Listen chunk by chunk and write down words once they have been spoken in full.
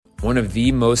One of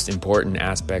the most important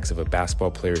aspects of a basketball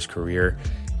player's career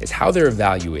is how they're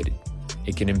evaluated.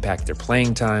 It can impact their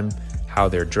playing time, how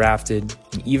they're drafted,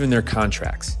 and even their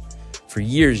contracts. For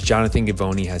years, Jonathan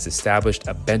Givony has established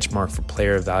a benchmark for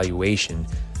player evaluation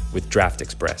with Draft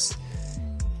Express.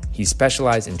 He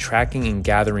specialized in tracking and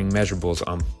gathering measurables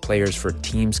on players for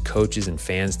teams, coaches, and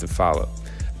fans to follow.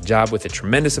 A job with a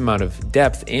tremendous amount of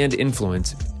depth and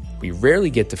influence. We rarely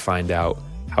get to find out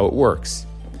how it works.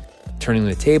 Turning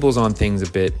the tables on things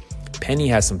a bit, Penny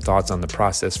has some thoughts on the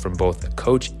process from both a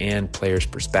coach and player's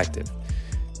perspective.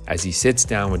 As he sits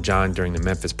down with John during the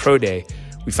Memphis Pro Day,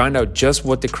 we find out just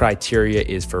what the criteria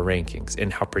is for rankings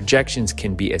and how projections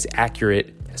can be as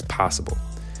accurate as possible.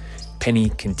 Penny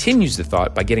continues the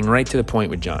thought by getting right to the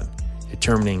point with John,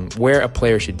 determining where a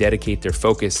player should dedicate their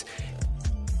focus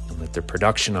and let their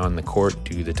production on the court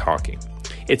do the talking.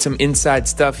 It's some inside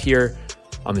stuff here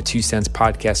on the 2 Cents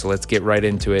Podcast, so let's get right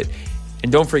into it.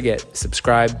 And don't forget,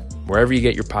 subscribe wherever you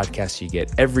get your podcasts so you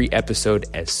get every episode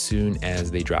as soon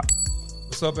as they drop.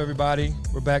 What's up, everybody?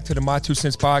 We're back to the My 2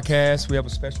 Cents Podcast. We have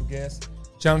a special guest,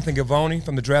 Jonathan Givony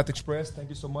from the Draft Express. Thank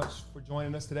you so much for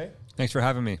joining us today. Thanks for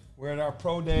having me. We're at our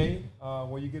Pro Day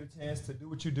where you get a chance to do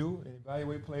what you do and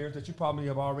evaluate players that you probably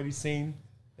have already seen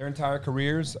their entire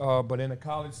careers, but in a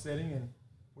college setting. And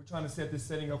we're trying to set this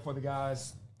setting up for the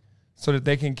guys so that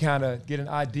they can kind of get an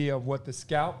idea of what the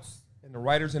scouts and the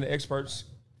writers and the experts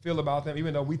feel about them,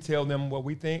 even though we tell them what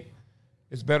we think.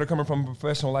 It's better coming from a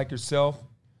professional like yourself.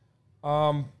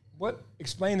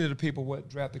 Explain to the people what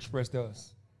Draft Express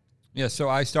does. Yeah, so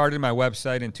I started my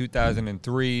website in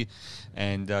 2003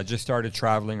 and just started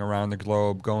traveling around the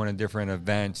globe, going to different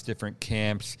events, different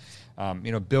camps,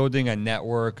 building a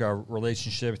network of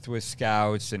relationships with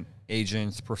scouts and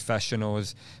agents,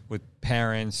 professionals, with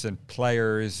parents and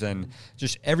players, and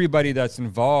just everybody that's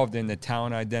involved in the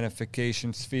talent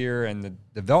identification sphere and the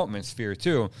development sphere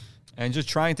too. And just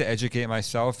trying to educate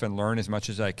myself and learn as much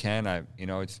as I can.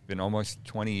 It's been almost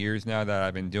 20 years now that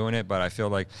I've been doing it, but I feel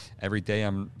like every day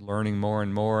I'm learning more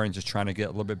and more and just trying to get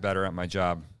a little bit better at my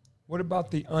job. What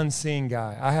about the unseen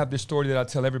guy? I have this story that I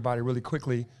tell everybody really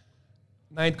quickly.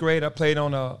 9th grade, I played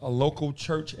on a local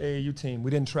church AAU team.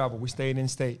 We didn't travel. We stayed in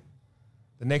state.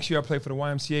 The next year, I played for the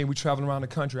YMCA. We traveled around the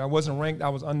country. I wasn't ranked. I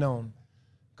was unknown.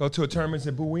 Go to a tournament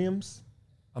in Boo Williams.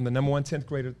 I'm the number one 10th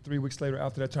grader. 3 weeks later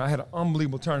after that tournament, I had an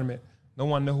unbelievable tournament. No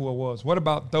one knew who I was. What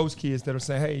about those kids that are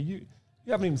saying, hey, you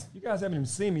guys haven't even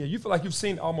seen me yet. You feel like you've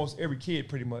seen almost every kid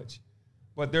pretty much.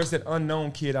 But there's that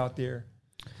unknown kid out there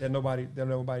that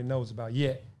nobody knows about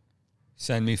yet.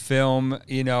 Send me film,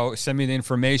 send me the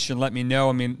information, let me know.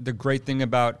 I mean, the great thing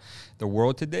about the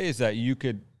world today is that you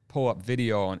could pull up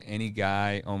video on any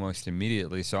guy almost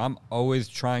immediately. So I'm always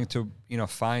trying to,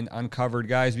 find uncovered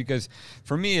guys, because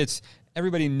for me, it's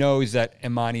everybody knows that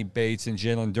Imani Bates and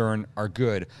Jalen Duren are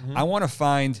good. Mm-hmm. I want to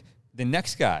find the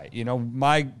next guy.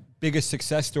 My biggest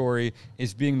success story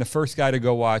is being the first guy to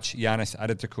go watch Giannis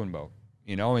Antetokounmpo.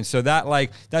 And so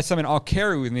that's something I'll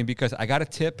carry with me, because I got a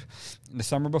tip the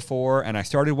summer before and I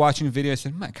started watching videos. I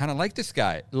said, I kind of like this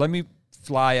guy. Let me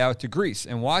fly out to Greece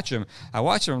and watch him. I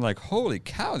watched him. I'm like, holy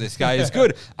cow, this guy is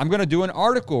good. I'm going to do an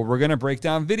article. We're going to break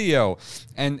down video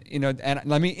and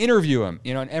let me interview him,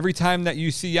 and every time that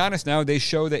you see Giannis now, they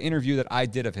show the interview that I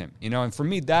did of him, and for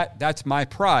me, that's my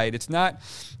pride. It's not,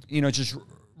 just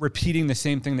repeating the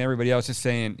same thing that everybody else is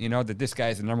saying, that this guy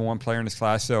is the number one player in his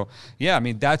class. So yeah,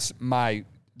 that's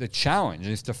the challenge,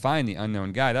 is to find the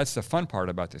unknown guy. That's the fun part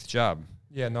about this job.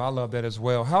 Yeah, no, I love that as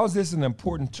well. How is this an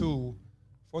important tool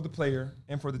for the player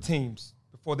and for the teams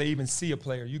before they even see a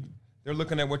player? They're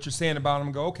looking at what you're saying about them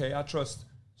and go, okay, I trust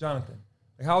Jonathan.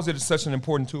 How is it such an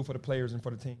important tool for the players and for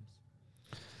the teams?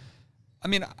 I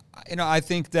mean, I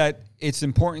think that it's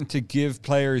important to give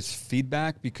players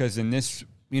feedback, because in this,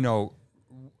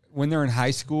 when they're in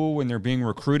high school, when they're being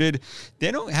recruited,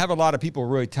 they don't have a lot of people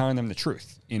really telling them the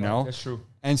truth, Right, that's true.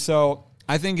 And so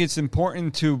I think it's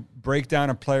important to break down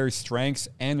a player's strengths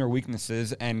and their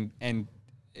weaknesses and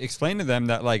explain to them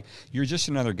that, you're just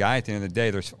another guy at the end of the day.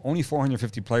 There's only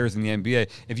 450 players in the NBA.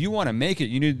 If you want to make it,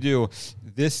 you need to do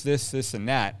this, and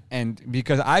that. And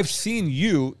because I've seen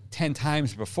you 10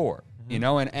 times before,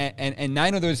 and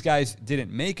 9 of those guys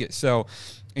didn't make it. So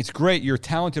it's great. You're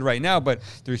talented right now, but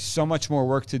there's so much more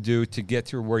work to do to get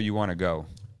to where you want to go.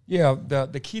 Yeah,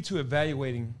 the key to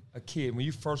evaluating a kid, when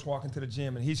you first walk into the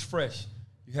gym and he's fresh,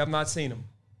 you have not seen him,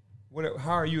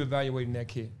 how are you evaluating that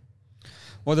kid?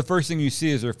 Well, the first thing you see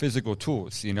is their physical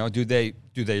tools.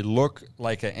 Do they look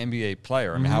like an NBA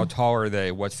player? I mean, how tall are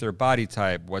they? What's their body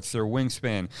type? What's their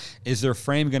wingspan? Is their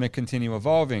frame going to continue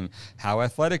evolving? How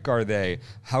athletic are they?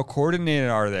 How coordinated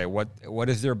are they? What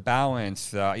is their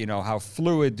balance? How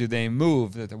fluid do they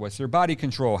move? What's their body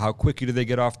control? How quickly do they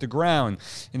get off the ground?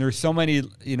 And there's so many,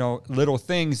 little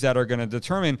things that are going to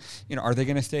determine, are they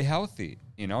going to stay healthy?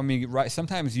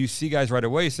 Sometimes you see guys right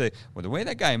away say, well, the way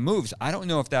that guy moves, I don't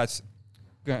know if that's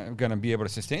going to be able to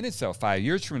sustain itself 5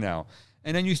 years from now.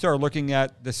 And then you start looking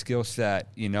at the skill set.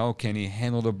 Can he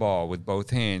handle the ball with both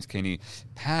hands? Can he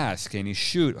pass? Can he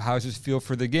shoot? How does his feel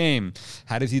for the game?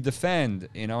 How does he defend?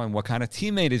 And what kind of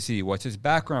teammate is he? What's his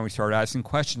background? We start asking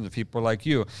questions of people like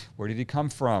you. Where did he come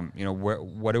from?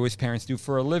 What do his parents do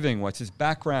for a living? What's his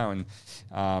background?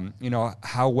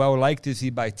 How well liked is he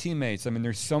by teammates?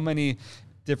 There's so many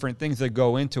different things that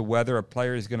go into whether a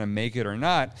player is going to make it or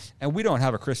not. And we don't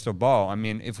have a crystal ball.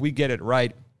 If we get it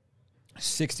right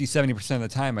 60, 70% of the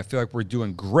time, I feel like we're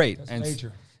doing great. That's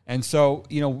major. And so,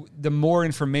 the more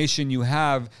information you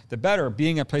have, the better.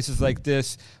 Being at places like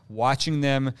this, watching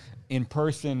them in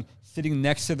person, sitting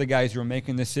next to the guys who are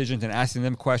making decisions and asking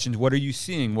them questions. What are you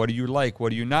seeing? What do you like? What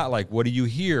do you not like? What do you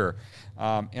hear?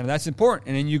 And that's important.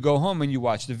 And then you go home and you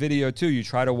watch the video too. You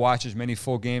try to watch as many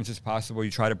full games as possible.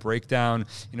 You try to break down,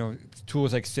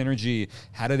 tools like synergy.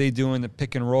 How do they do in the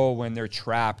pick and roll when they're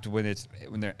trapped, when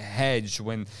they're hedged,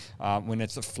 when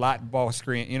it's a flat ball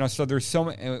screen? So there's so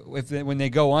many. When they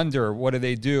go under, what do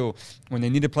they do when they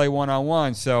need to play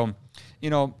one-on-one? So,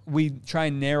 we try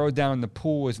and narrow down the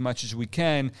pool as much as we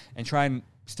can and try and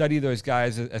study those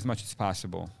guys as much as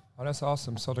possible. Oh, that's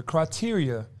awesome. So the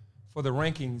criteria for the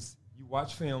rankings, you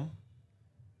watch film,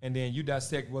 and then you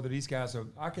dissect whether these guys are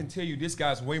 – I can tell you this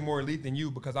guy's way more elite than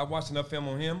you because I watched enough film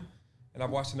on him and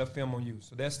I've watched enough film on you.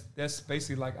 So that's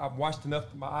basically like I've watched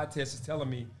enough. My eye test is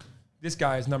telling me this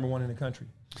guy is number one in the country.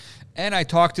 And I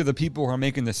talk to the people who are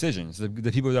making decisions,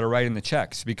 the people that are writing the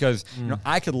checks, because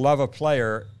I could love a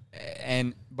player –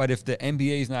 but if the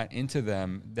NBA is not into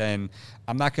them, then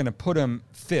I'm not going to put him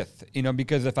fifth,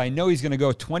 because if I know he's going to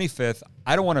go 25th,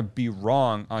 I don't want to be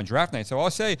wrong on draft night. So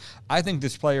I'll say, I think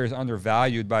this player is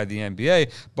undervalued by the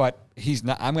NBA, but he's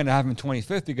not. I'm going to have him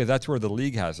 25th because that's where the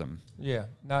league has him. Yeah.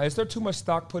 Now, is there too much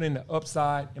stock put in the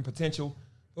upside and potential?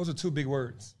 Those are two big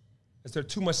words. Is there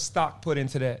too much stock put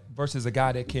into that versus a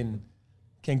guy that can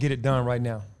get it done right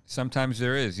now? Sometimes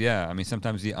there is, yeah.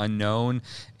 Sometimes the unknown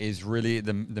is really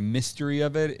the mystery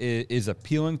of it is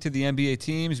appealing to the NBA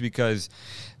teams because,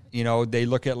 they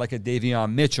look at like a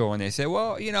Davion Mitchell and they say,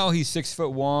 well, he's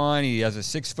 6'1", he has a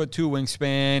 6'2"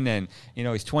 wingspan, and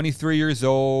he's 23 years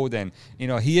old, and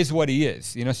he is what he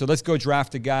is. So let's go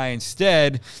draft a guy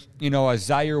instead, a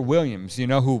Zaire Williams,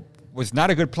 who was not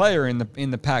a good player in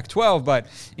the Pac-12, but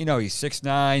he's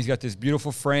 6'9", he's got this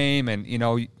beautiful frame, and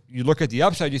you look at the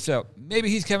upside, you say, oh, maybe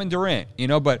he's Kevin Durant,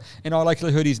 but in all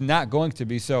likelihood, he's not going to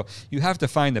be. So you have to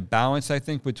find the balance, I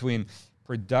think, between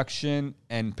production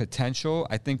and potential.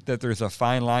 I think that there's a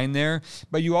fine line there.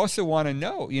 But you also want to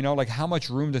know, like how much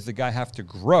room does the guy have to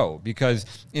grow? Because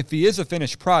if he is a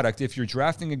finished product, if you're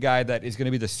drafting a guy that is going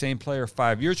to be the same player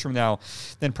 5 years from now,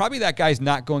 then probably that guy's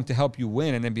not going to help you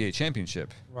win an NBA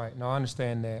championship. Right. No, I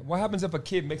understand that. What happens if a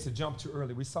kid makes a jump too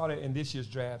early? We saw that in this year's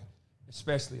draft.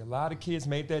 Especially, a lot of kids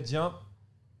made that jump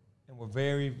and were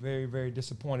very, very, very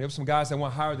disappointed. There were some guys that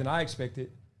went higher than I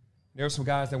expected. There were some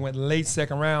guys that went late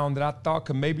second round that I thought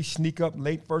could maybe sneak up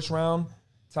late first round,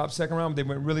 top second round, but they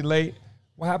went really late.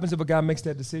 What happens if a guy makes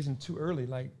that decision too early?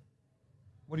 Like,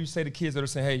 what do you say to kids that are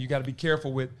saying, hey, you got to be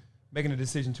careful with making a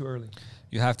decision too early?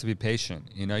 You have to be patient.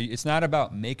 It's not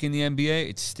about making the NBA,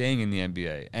 it's staying in the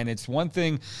NBA. And it's one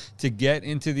thing to get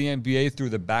into the NBA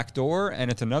through the back door,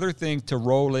 and it's another thing to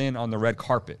roll in on the red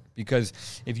carpet. Because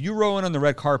if you roll in on the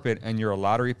red carpet and you're a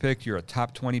lottery pick, you're a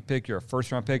top 20 pick, you're a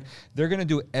first-round pick, they're going to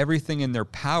do everything in their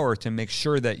power to make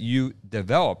sure that you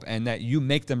develop and that you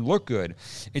make them look good.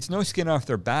 It's no skin off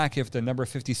their back if the number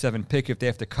 57 pick, if they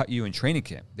have to cut you in training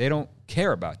camp. They don't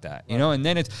care about that, and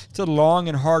then it's a long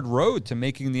and hard road to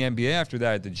making the NBA after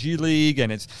that at the G League,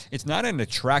 and it's not an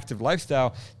attractive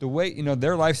lifestyle. The way,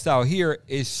 their lifestyle here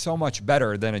is so much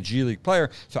better than a G League player.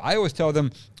 So I always tell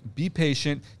them, be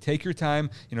patient, take your time.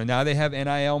 Now they have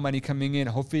NIL money coming in.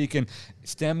 Hopefully you can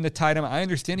stem the tide. I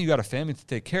understand you got a family to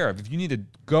take care of. If you need to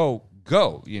go,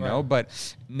 right.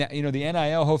 But the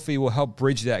NIL hopefully will help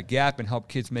bridge that gap and help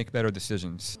kids make better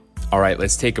decisions. All right,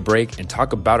 let's take a break and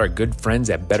talk about our good friends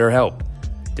at BetterHelp.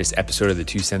 This episode of the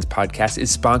 2 Cents Podcast is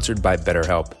sponsored by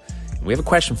BetterHelp. And we have a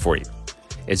question for you.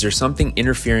 Is there something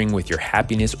interfering with your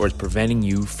happiness or is preventing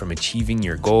you from achieving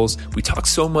your goals? We talk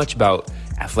so much about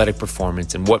athletic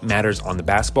performance, and what matters on the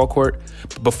basketball court.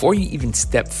 But before you even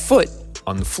step foot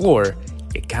on the floor,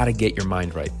 you gotta get your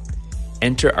mind right.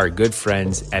 Enter our good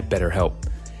friends at BetterHelp.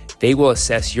 They will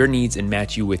assess your needs and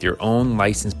match you with your own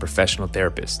licensed professional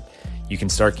therapist. You can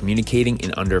start communicating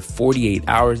in under 48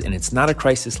 hours, and it's not a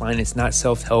crisis line, it's not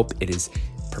self-help, it is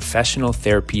professional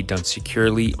therapy done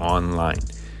securely online.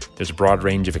 There's a broad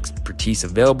range of expertise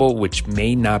available, which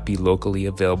may not be locally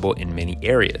available in many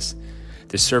areas.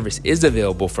 The service is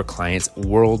available for clients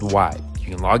worldwide. You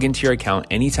can log into your account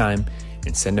anytime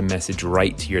and send a message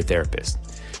right to your therapist.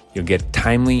 You'll get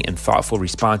timely and thoughtful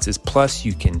responses, plus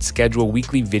you can schedule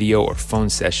weekly video or phone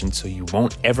sessions so you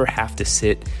won't ever have to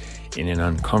sit in an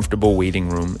uncomfortable waiting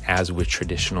room as with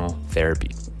traditional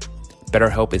therapy.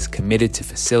 BetterHelp is committed to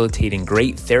facilitating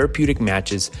great therapeutic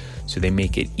matches, so they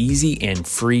make it easy and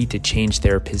free to change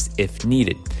therapists if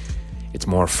needed. It's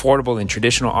more affordable than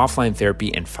traditional offline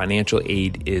therapy, and financial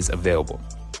aid is available.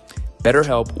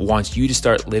 BetterHelp wants you to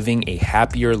start living a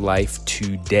happier life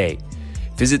today.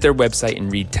 Visit their website and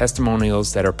read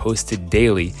testimonials that are posted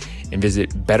daily, and visit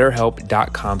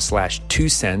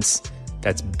betterhelp.com/2cents.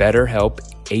 That's BetterHelp,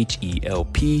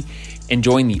 H-E-L-P, and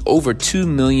join the over 2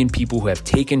 million people who have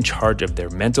taken charge of their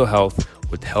mental health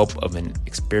with the help of an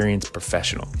experienced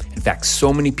professional. In fact,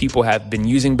 so many people have been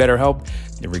using BetterHelp,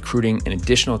 they're recruiting an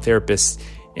additional therapist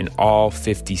in all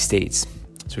 50 states.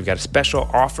 So we've got a special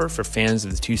offer for fans of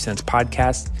the 2 Cents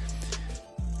podcast.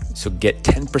 So get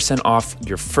 10% off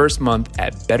your first month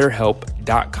at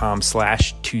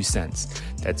betterhelp.com/2cents.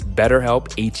 That's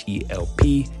BetterHelp,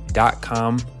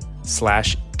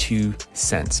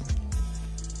 HELP.com/2cents.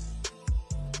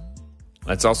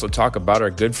 Let's also talk about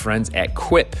our good friends at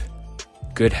Quip.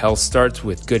 Good health starts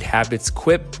with good habits.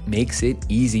 Quip makes it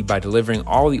easy by delivering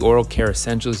all the oral care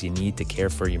essentials you need to care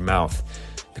for your mouth.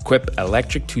 The Quip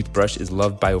electric toothbrush is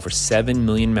loved by over 7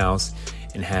 million mouths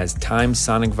and has timed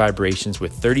sonic vibrations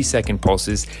with 30-second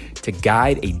pulses to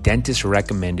guide a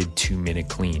dentist-recommended 2-minute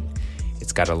clean.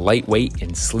 It's got a lightweight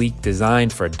and sleek design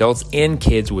for adults and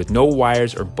kids with no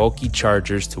wires or bulky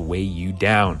chargers to weigh you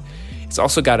down. It's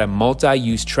also got a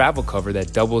multi-use travel cover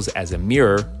that doubles as a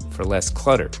mirror for less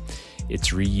clutter. Its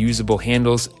reusable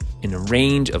handles in a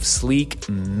range of sleek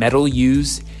metal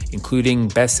hues, including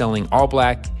best-selling all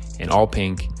black and all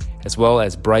pink, as well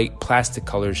as bright plastic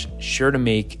colors, sure to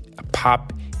make a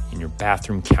pop in your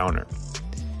bathroom counter.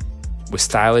 With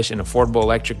stylish and affordable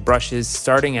electric brushes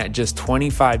starting at just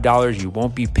 $25, you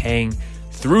won't be paying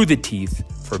through the teeth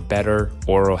for better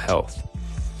oral health.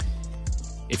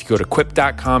 If you go to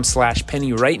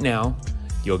quip.com/penny right now,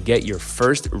 you'll get your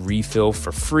first refill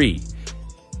for free.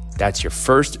 That's your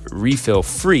first refill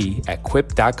free at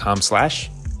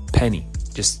quip.com/penny.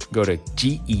 Just go to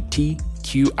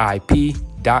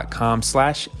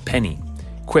GETQIP.com/penny.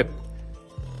 Quip,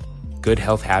 good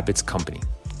health habits company.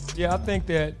 Yeah, I think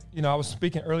that, I was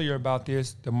speaking earlier about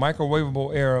this, the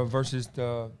microwavable era versus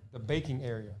the baking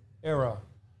era.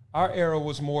 Our era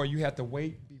was more you had to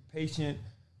wait, be patient,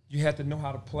 you had to know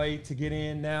how to play to get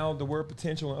in. Now the word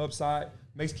potential and upside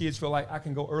makes kids feel like I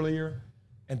can go earlier,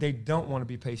 and they don't want to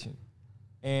be patient.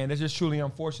 And it's just truly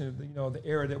unfortunate, the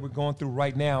era that we're going through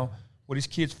right now, where these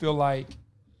kids feel like,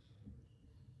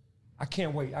 I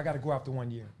can't wait, I got to go after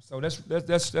 1 year. So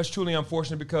that's truly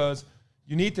unfortunate, because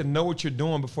you need to know what you're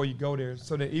doing before you go there,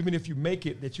 so that even if you make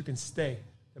it, that you can stay.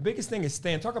 The biggest thing is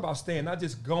staying. Talk about staying, not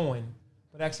just going,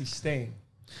 but actually staying.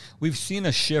 We've seen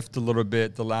a shift a little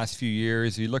bit the last few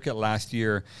years. You look at last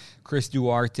year, Chris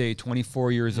Duarte,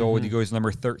 24 years old. He goes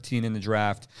number 13 in the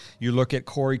draft. You look at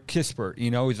Corey Kispert.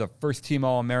 He's a first-team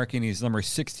All-American. He's number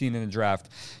 16 in the draft.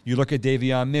 You look at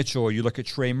Davion Mitchell. You look at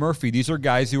Trey Murphy. These are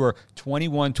guys who are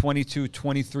 21, 22,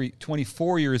 23,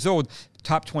 24 years old,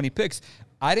 top 20 picks.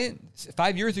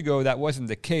 5 years ago, that wasn't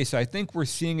the case. I think we're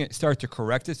seeing it start to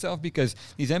correct itself, because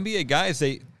these NBA guys,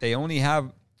 they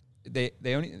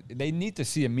need to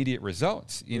see immediate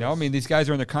results. Yes. I mean, these guys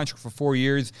are in their contract for 4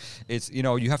 years. It's,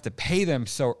 you have to pay them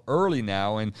so early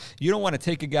now, and you don't want to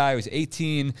take a guy who's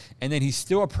 18 and then he's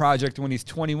still a project when he's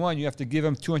 21. You have to give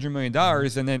him $200 million,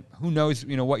 and then who knows,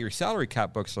 what your salary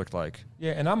cap books look like.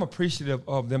 Yeah, and I'm appreciative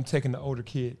of them taking the older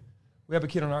kid. We have a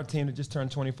kid on our team that just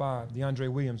turned 25, DeAndre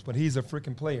Williams, but he's a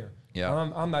freaking player. Yeah,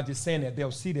 I'm not just saying that.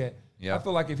 They'll see that. Yeah. I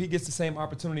feel like if he gets the same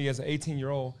opportunity as an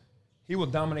 18-year-old, he will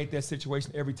dominate that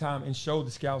situation every time and show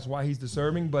the scouts why he's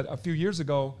deserving. But a few years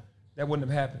ago, that wouldn't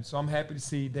have happened. So I'm happy to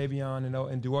see Davion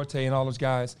and Duarte and all those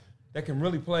guys that can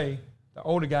really play. The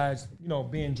older guys,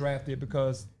 being drafted,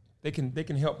 because they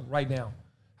can help right now.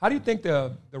 How do you think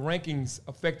the rankings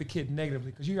affect the kid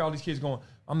negatively? Because you hear all these kids going,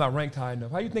 I'm not ranked high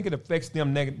enough. How do you think it affects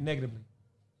them negatively?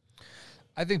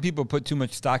 I think people put too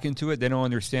much stock into it. They don't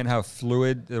understand how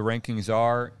fluid the rankings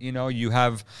are. You know, you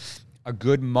have a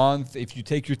good month. If you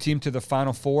take your team to the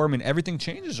Final Four, I mean, everything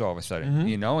changes all of a sudden,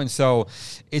 you know? And so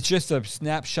it's just a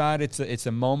snapshot. It's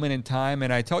a moment in time.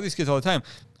 And I tell these kids all the time,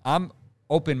 I'm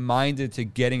open-minded to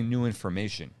getting new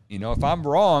information. You know, if I'm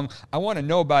wrong, I want to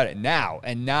know about it now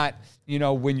and not, you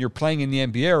know, when you're playing in the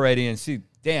NBA already and see,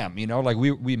 damn, you know, like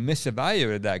we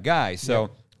misevaluated that guy. So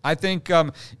I think,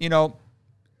 you know,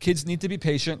 kids need to be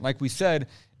patient, like we said,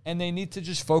 and they need to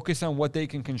just focus on what they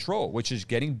can control, which is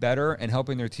getting better and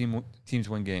helping their teams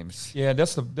win games. Yeah,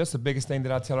 that's the biggest thing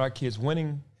that I tell our kids.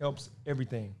 Winning helps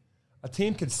everything. A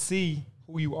team can see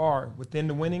who you are within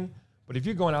the winning, but if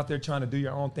you're going out there trying to do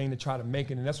your own thing to try to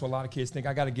make it, and that's what a lot of kids think,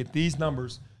 I got to get these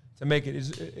numbers to make it,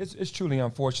 it's truly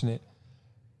unfortunate.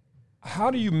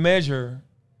 How do you measure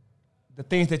the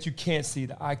things that you can't see,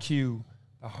 the IQ,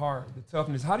 the heart, the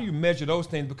toughness? How do you measure those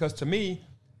things? Because to me,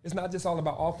 it's not just all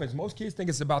about offense. Most kids think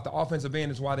it's about the offensive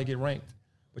end is why they get ranked.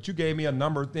 But you gave me a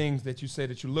number of things that you say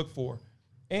that you look for.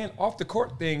 And off the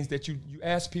court things that you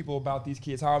ask people about these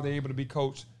kids. How are they able to be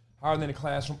coached? How are they in the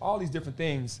classroom? All these different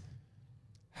things.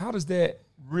 How does that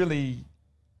really,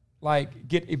 like,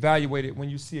 get evaluated when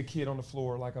you see a kid on the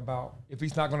floor, like, about if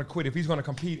he's not going to quit, if he's going to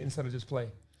compete instead of just play?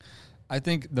 I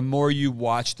think the more you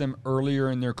watch them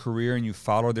earlier in their career and you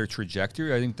follow their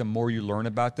trajectory, I think the more you learn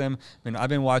about them. I mean, I've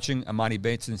been watching Amani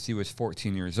Bates since he was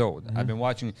 14 years old. I've been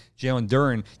watching Jalen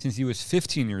Duren since he was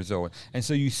 15 years old. And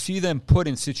so you see them put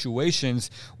in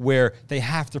situations where they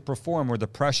have to perform, where the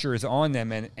pressure is on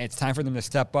them, and it's time for them to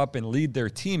step up and lead their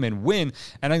team and win.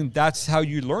 And I think that's how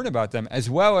you learn about them, as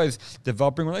well as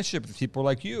developing relationships with people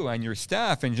like you and your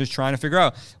staff and just trying to figure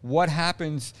out what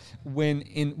happens when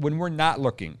we're not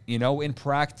looking, you know, in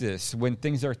practice, when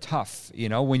things are tough, you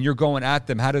know, when you're going at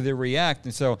them, how do they react?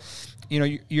 And so, you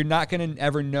know, you're not going to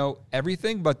ever know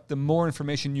everything, but the more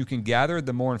information you can gather,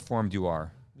 the more informed you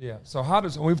are. Yeah. So how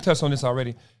does, we've touched on this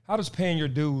already, how does paying your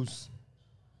dues,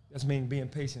 that's mean being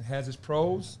patient, has its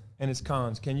pros and its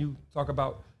cons? Can you talk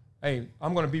about, hey,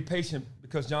 I'm going to be patient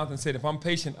because Jonathan said if I'm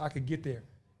patient, I could get there.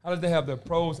 How does they have the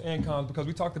pros and cons? Because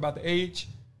we talked about the age.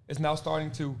 It's now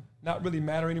starting to not really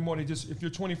matter anymore. They just, if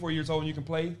you're 24 years old and you can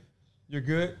play, you're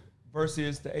good,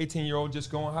 versus the 18-year-old just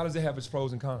going. How does it have its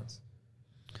pros and cons?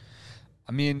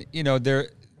 I mean, you know, the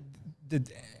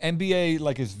NBA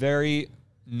like is very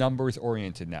numbers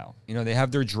oriented now. You know, they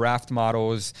have their draft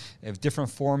models, they have different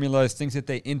formulas, things that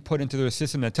they input into their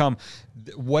system that tell them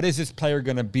what is this player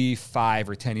going to be 5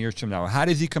 or 10 years from now? How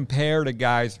does he compare to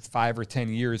guys 5 or 10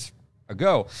 years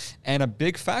ago? And a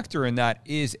big factor in that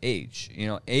is age. You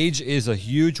know, age is a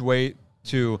huge way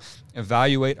to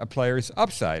evaluate a player's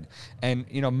upside. And,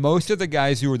 you know, most of the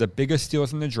guys who were the biggest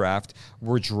steals in the draft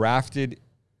were drafted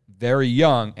very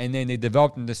young, and then they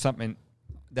developed into something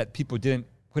that people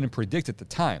couldn't predict at the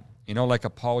time. You know, like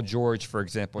a Paul George, for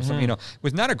example. Something, you know,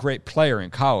 was not a great player in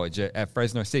college at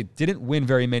Fresno State, didn't win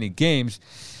very many games,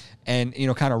 and, you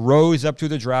know, kind of rose up through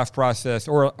the draft process.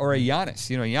 Or a Giannis.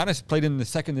 You know, Giannis played in the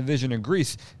second division in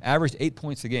Greece, averaged 8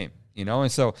 points a game, you know.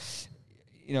 And so,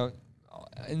 you know,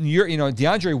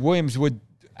 DeAndre Williams would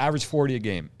average 40 a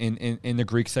game in the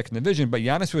Greek second division, but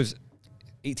Giannis was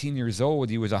 18 years old.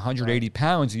 He was 180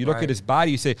 pounds. You look at his body,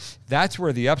 you say, that's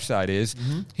where the upside is.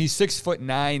 He's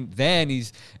 6'9".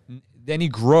 Then he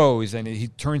grows and he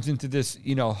turns into this,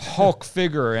 you know, Hulk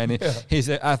figure, and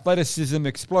his athleticism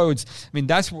explodes. I mean,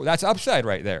 that's upside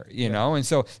right there, you know. And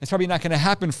so it's probably not going to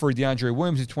happen for DeAndre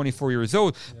Williams, who's 24 years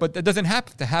old, but that doesn't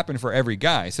have to happen for every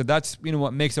guy. So that's, you know,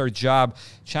 what makes our job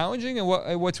challenging and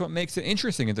what makes it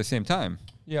interesting at the same time.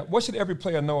 Yeah. What should every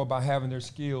player know about having their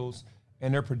skills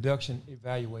and their production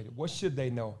evaluated? What should they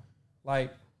know?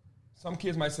 Like, some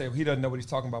kids might say, well, he doesn't know what he's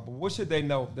talking about, but what should they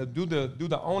know? Do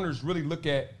the owners really look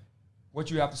at what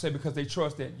you have to say because they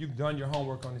trust that you've done your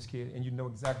homework on this kid and you know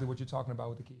exactly what you're talking about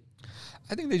with the kid?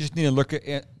 I think they just need to look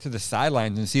to the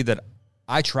sidelines and see that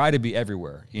I try to be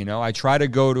everywhere. You know, I try to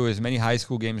go to as many high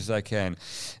school games as I can.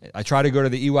 I try to go to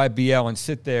the EYBL and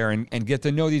sit there and get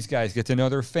to know these guys, get to know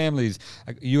their families,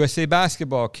 USA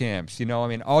basketball camps, you know, I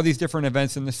mean, all these different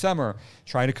events in the summer,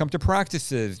 try to come to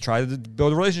practices, try to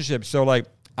build relationships. So, like,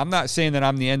 I'm not saying that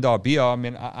I'm the end-all, be-all. I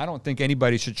mean, I don't think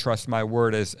anybody should trust my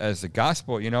word as the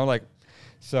gospel, you know, like,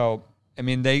 so, I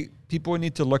mean, people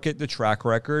need to look at the track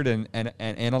record and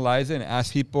analyze it and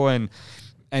ask people and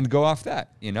go off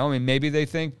that, you know. I mean, maybe they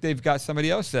think they've got somebody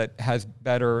else that has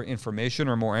better information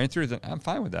or more answers, and I'm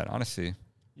fine with that, honestly.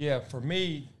 Yeah, for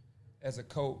me, as a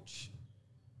coach,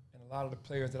 and a lot of the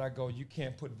players that I go, you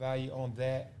can't put value on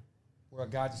that, where a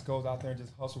guy just goes out there and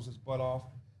just hustles his butt off.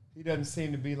 He doesn't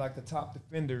seem to be like the top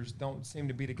defenders, don't seem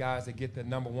to be the guys that get the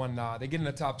number one nod. They get in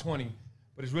the top 20,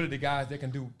 but but it's really the guys that can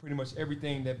do pretty much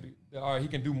everything or he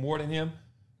can do more than him.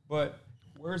 But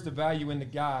where's the value in the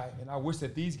guy? And I wish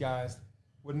that these guys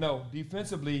would know.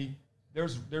 Defensively,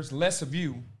 there's less of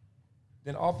you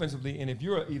than offensively, and if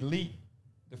you're an elite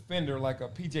defender like a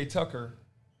P.J. Tucker,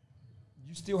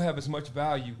 you still have as much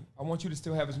value. I want you to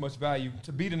still have as much value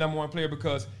to be the number one player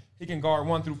because he can guard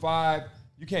 1 through 5.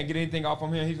 You can't get anything off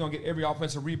of him. He's going to get every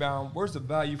offensive rebound. Where's the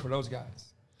value for those guys?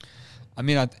 I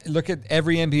mean, look at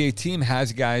every NBA team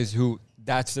has guys who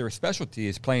that's their specialty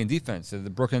is playing defense. The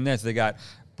Brooklyn Nets, they got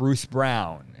Bruce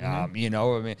Brown.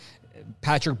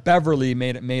 Patrick Beverly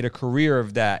made a career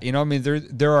of that. I mean,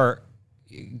 there are,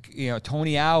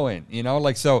 Tony Allen,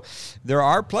 so there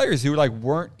are players who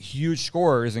weren't huge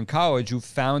scorers in college who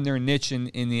found their niche in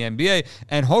the NBA.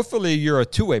 And hopefully you're a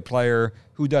two-way player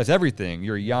who does everything.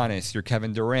 You're Giannis, you're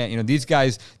Kevin Durant. These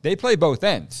guys, they play both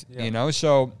ends,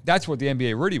 so that's what the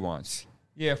NBA really wants.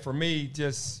 Yeah, for me,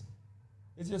 it's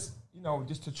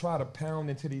just to try to pound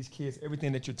into these kids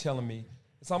everything that you're telling me.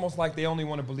 It's almost like they only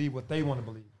want to believe what they want to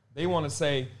believe. They want to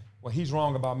say, well, he's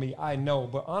wrong about me. I know.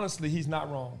 But honestly, he's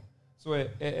not wrong. So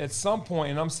at some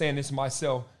point, and I'm saying this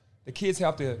myself, the kids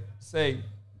have to say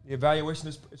the evaluation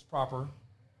is proper.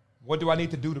 What do I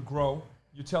need to do to grow?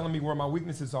 You're telling me where my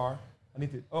weaknesses are. I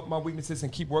need to up my weaknesses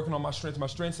and keep working on my strengths. My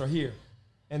strengths are here.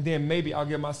 And then maybe I'll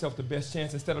give myself the best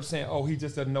chance instead of saying, oh, he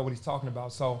just doesn't know what he's talking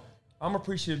about. So I'm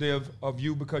appreciative of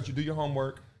you because you do your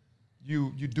homework.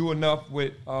 You do enough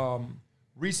with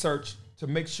research to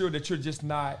make sure that you're just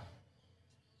not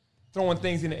throwing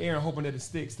things in the air and hoping that it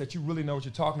sticks, that you really know what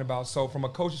you're talking about. So from a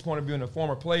coach's point of view and a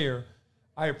former player,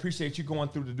 I appreciate you going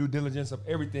through the due diligence of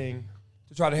everything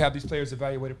to try to have these players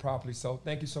evaluated properly. So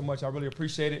thank you so much. I really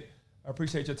appreciate it. I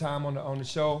appreciate your time on the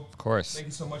show. Of course. Thank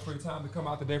you so much for your time to come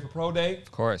out today for Pro Day.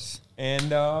 Of course. And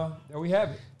there we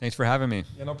have it. Thanks for having me.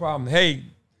 Yeah, no problem. Hey,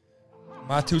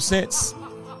 my 2 cents.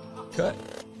 Cut.